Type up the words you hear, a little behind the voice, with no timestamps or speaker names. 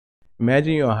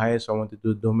Imagine you hire someone to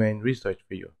do domain research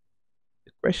for you.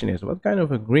 The question is, what kind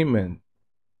of agreement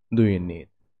do you need?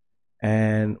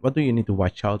 And what do you need to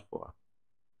watch out for?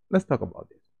 Let's talk about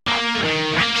this.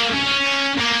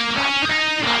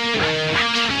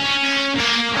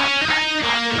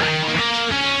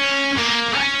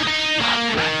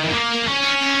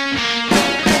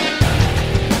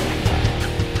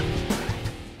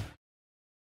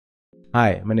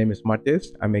 Hi, my name is Martisz.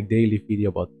 I make daily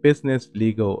video about business,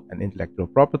 legal, and intellectual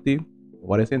property.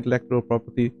 What is intellectual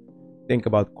property? Think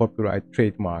about copyright,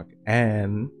 trademark,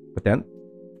 and patent.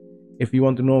 If you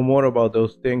want to know more about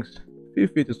those things, feel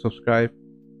free to subscribe.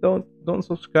 Don't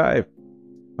subscribe.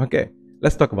 Okay,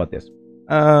 let's talk about this.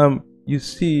 You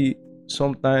see,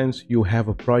 sometimes you have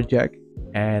a project,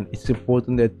 and it's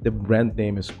important that the brand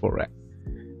name is correct.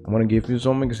 I'm gonna give you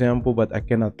some example, but I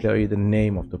cannot tell you the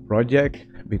name of the project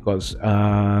because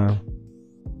I'm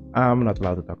not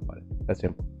allowed to talk about it. That's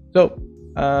simple. So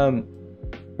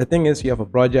the thing is, you have a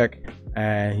project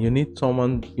and you need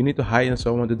to hire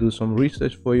someone to do some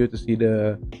research for you to see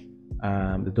the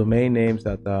domain names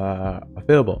that are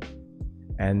available.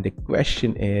 And the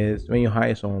question is, when you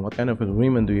hire someone, what kind of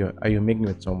agreement are you making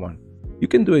with someone? You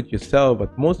can do it yourself,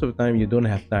 but most of the time you don't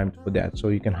have time for that. So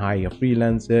you can hire a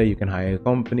freelancer, you can hire a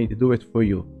company to do it for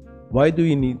you. Why do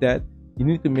you need that? You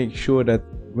need to make sure that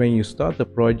when you start the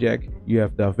project, you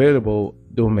have the available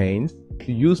domains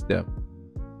to use them.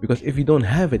 Because if you don't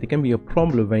have it, it can be a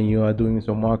problem when you are doing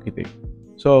some marketing.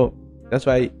 So that's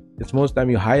why it's most time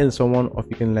you hire someone, or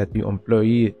you can let your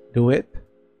employee do it.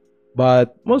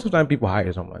 But most of the time people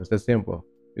hire someone. It's that simple,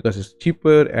 because it's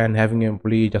cheaper, and having an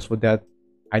employee just for that,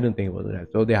 I don't think we'll do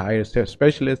that. So they hire a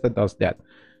specialist that does that.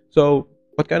 So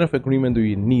what kind of agreement do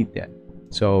you need then?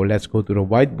 So let's go to the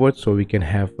whiteboard so we can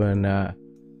have a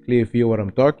clear view what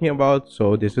I'm talking about.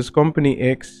 So this is company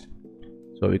X.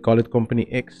 So we call it company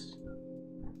X.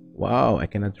 Wow, I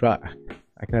cannot draw.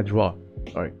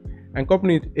 Sorry. And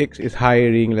company X is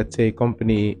hiring, let's say,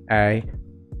 company A.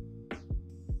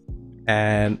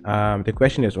 And the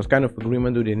question is, what kind of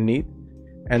agreement do they need?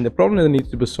 And the problem that needs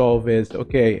to be solved is,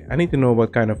 okay, I need to know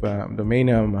what kind of domain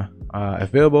name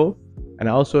available, and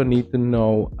I also need to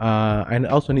know,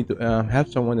 have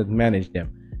someone that manage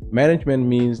them. Management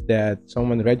means that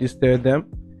someone registered them,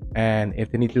 and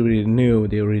if they need to renew,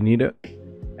 they renew it.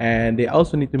 And they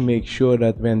also need to make sure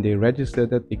that when they register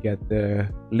that, they get the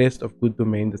list of good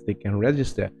domains that they can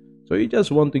register. So you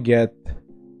just want to get,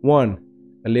 one,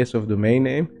 a list of domain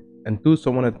name, and two,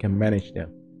 someone that can manage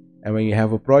them. And when you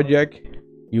have a project,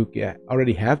 you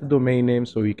already have the domain name,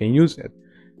 so you can use it.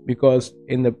 Because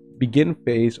in the begin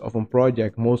phase of a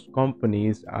project, most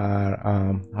companies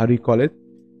are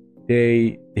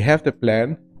they have the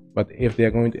plan, but if they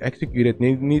are going to execute it,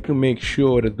 they need to make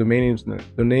sure that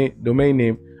domain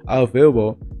name are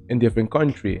available in different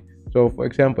country. So for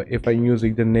example, if I'm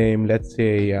using the name, let's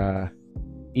say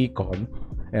econ,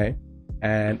 okay,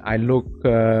 and I'm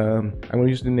going to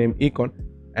use the name econ,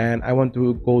 and I want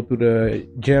to go to the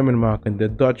German market, the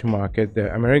Dutch market,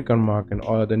 the American market,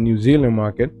 or the New Zealand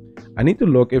market, I need to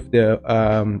look if the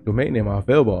domain name are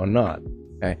available or not.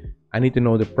 Okay? I need to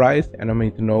know the price, and I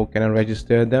need to know, can I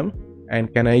register them,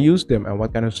 and can I use them, and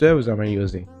what kind of service am I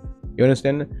using? You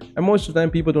understand? And most of the time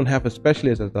people don't have a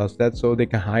specialist that does that, so they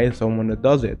can hire someone that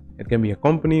does it. It can be a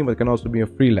company, but it can also be a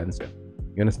freelancer.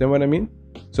 You understand what I mean?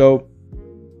 So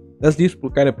that's this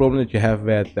kind of problem that you have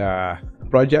with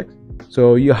projects.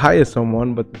 So you hire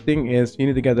someone, but the thing is, you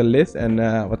need to get a list, and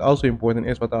what also important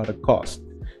is, what are the costs?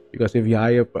 Because if you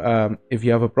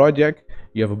have a project,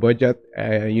 you have a budget,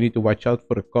 you need to watch out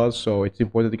for the cost. So it's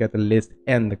important to get a list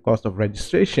and the cost of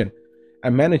registration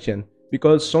and managing.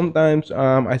 Because sometimes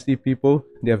I see people,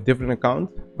 they have different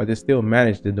accounts, but they still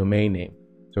manage the domain name.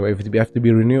 So if it have to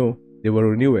be renewed, they will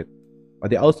renew it. But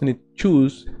they also need to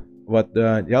choose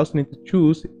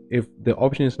if the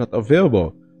option is not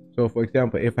available. So for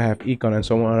example, if I have econ and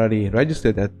someone already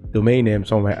registered that domain name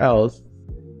somewhere else,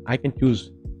 I can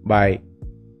choose by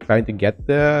trying to get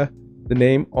the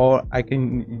name, or I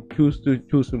can choose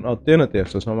an alternative,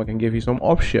 so someone can give you some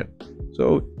option.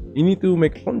 So you need to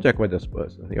make a contract with this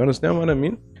person. You understand what I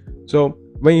mean? So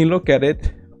when you look at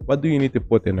it, what do you need to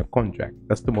put in a contract?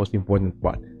 That's the most important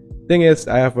part. Thing is,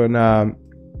 I have an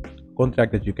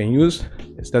contract that you can use.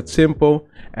 It's that simple.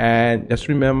 And just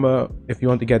remember, if you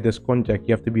want to get this contract,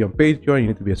 you have to be on Patreon. You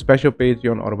need to be a special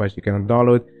Patreon, otherwise you cannot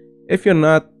download. If you're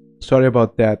not, sorry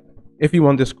about that. If you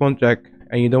want this contract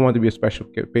and you don't want to be a special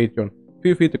Patreon,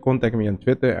 feel free to contact me on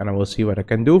Twitter, and I will see what I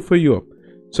can do for you.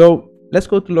 So let's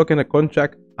go to look at a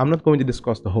contract. I'm not going to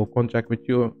discuss the whole contract with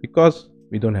you because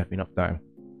we don't have enough time.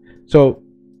 So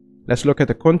let's look at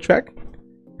the contract.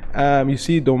 you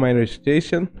see domain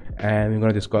registration, and we're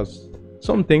going to discuss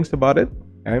some things about it.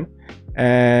 Okay?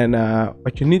 And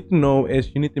what you need to know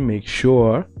is you need to make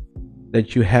sure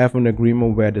that you have an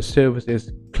agreement where the service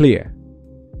is clear.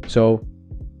 So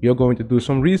you're going to do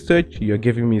some research, you're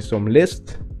giving me some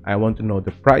list, I want to know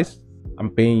the price, I'm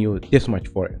paying you this much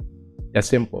for it. That's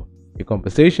simple. Your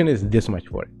compensation is this much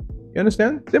for it. You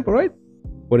understand? Simple, right?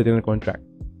 Put it in a contract.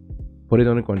 Put it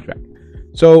on a contract.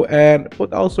 So, and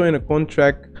put also in a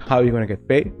contract how you're going to get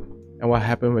paid and what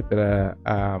happened with the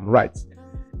rights.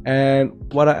 And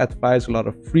what I advise a lot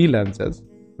of freelancers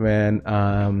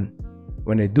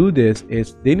when they do this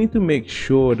is they need to make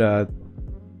sure that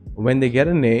when they get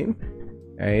a name,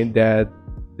 right, that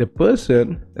the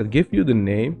person that give you the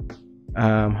name,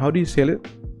 how do you say it?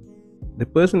 The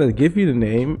person that give you the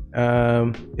name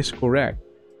is correct.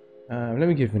 Let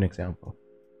me give you an example.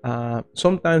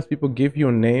 Sometimes people give you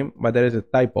a name, but there is a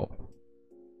typo.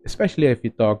 Especially if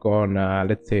you talk on,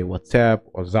 let's say, WhatsApp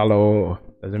or Zalo,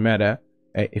 doesn't matter.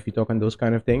 If you talk on those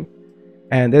kind of things,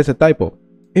 and there's a typo.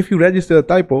 If you register a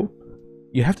typo,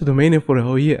 you have to domain name for a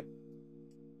whole year.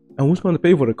 And who's going to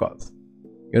pay for the cost?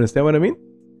 You understand what I mean?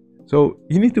 So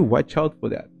you need to watch out for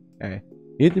that. You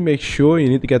need to make sure, you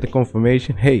need to get the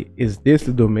confirmation. Hey, is this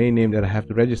the domain name that I have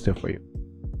to register for you?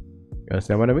 You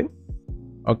understand what I mean?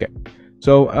 Okay.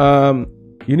 So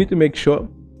you need to make sure.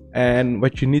 And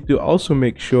what you need to also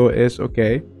make sure is,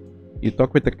 okay, you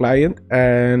talk with the client,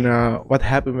 and what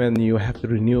happened when you have to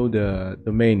renew the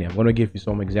domain name. I'm going to give you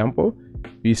some example.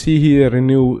 You see here,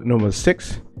 renew number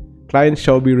 6. Clients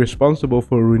shall be responsible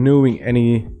for renewing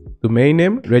any domain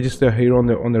name. Register here on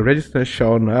the register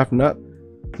shall have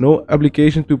no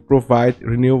obligation to provide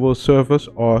renewable service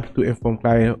or to inform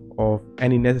client of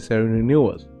any necessary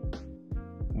renewals.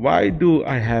 Why do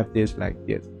I have this like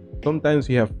this? Sometimes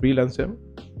you have freelancers.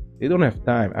 They don't have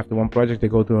time. After one project, they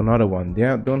go to another one. They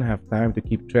don't have time to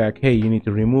keep track. Hey, you need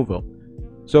to remove it.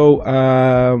 So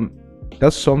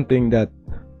that's something that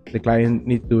the client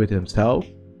needs to do it himself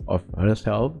or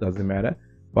herself, doesn't matter.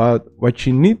 But what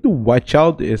you need to watch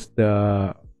out is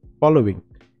the following.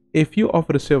 If you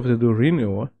offer the service to do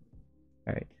renewal,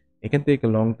 okay, it can take a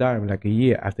long time, like a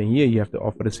year. After a year, you have to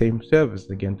offer the same service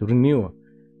again to renew.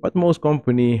 But most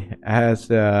company has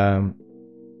an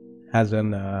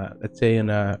let's say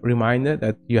a reminder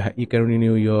that you can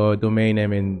renew your domain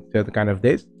name in certain kind of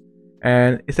days,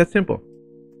 and it's that simple.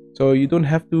 So you don't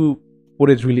have to put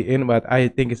it really in, but I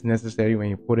think it's necessary when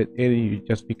you put it in. You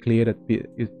just be clear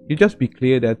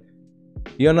that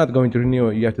you're not going to renew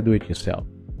it. You have to do it yourself.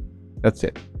 That's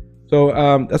it. So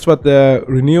that's what the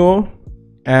renewal,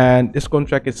 and this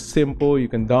contract is simple. You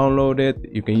can download it,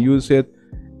 you can use it,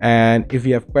 and if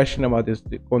you have question about this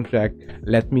contract,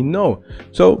 let me know.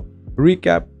 So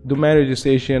recap, domain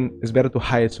registration is better to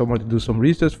hire someone to do some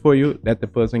research for you. Let the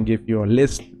person give you a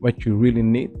list what you really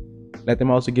need. Let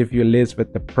them also give you a list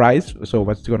with the price, so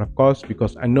what's going to cost,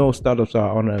 because I know startups are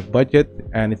on a budget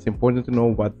and it's important to know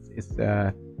what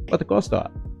the costs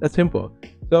are. That's simple.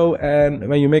 So, and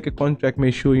when you make a contract,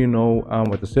 make sure you know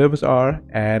what the services are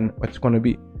and what's going to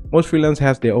be. Most freelancers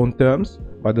has their own terms,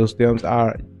 but those terms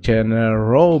are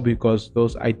general because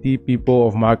those IT people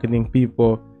or marketing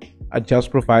people are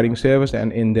just providing service,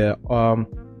 and in the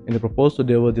proposal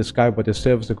they will describe what the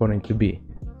service is going to be.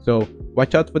 So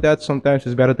watch out for that. Sometimes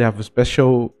it's better to have a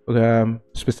special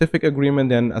specific agreement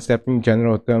than accepting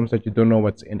general terms that you don't know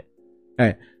what's in it.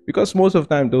 Right? Because most of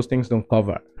the time those things don't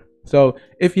cover. So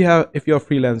if you're a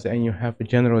freelancer and you have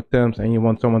general terms and you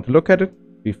want someone to look at it,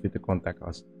 feel free to contact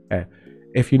us.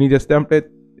 If you need a template,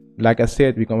 like I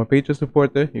said, become a Patreon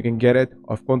supporter. You can get it,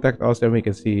 or contact us and we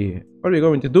can see what we're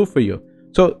going to do for you.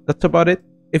 So that's about it.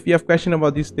 If you have questions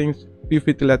about these things, feel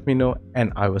free to let me know,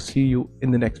 and I will see you in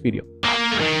the next video.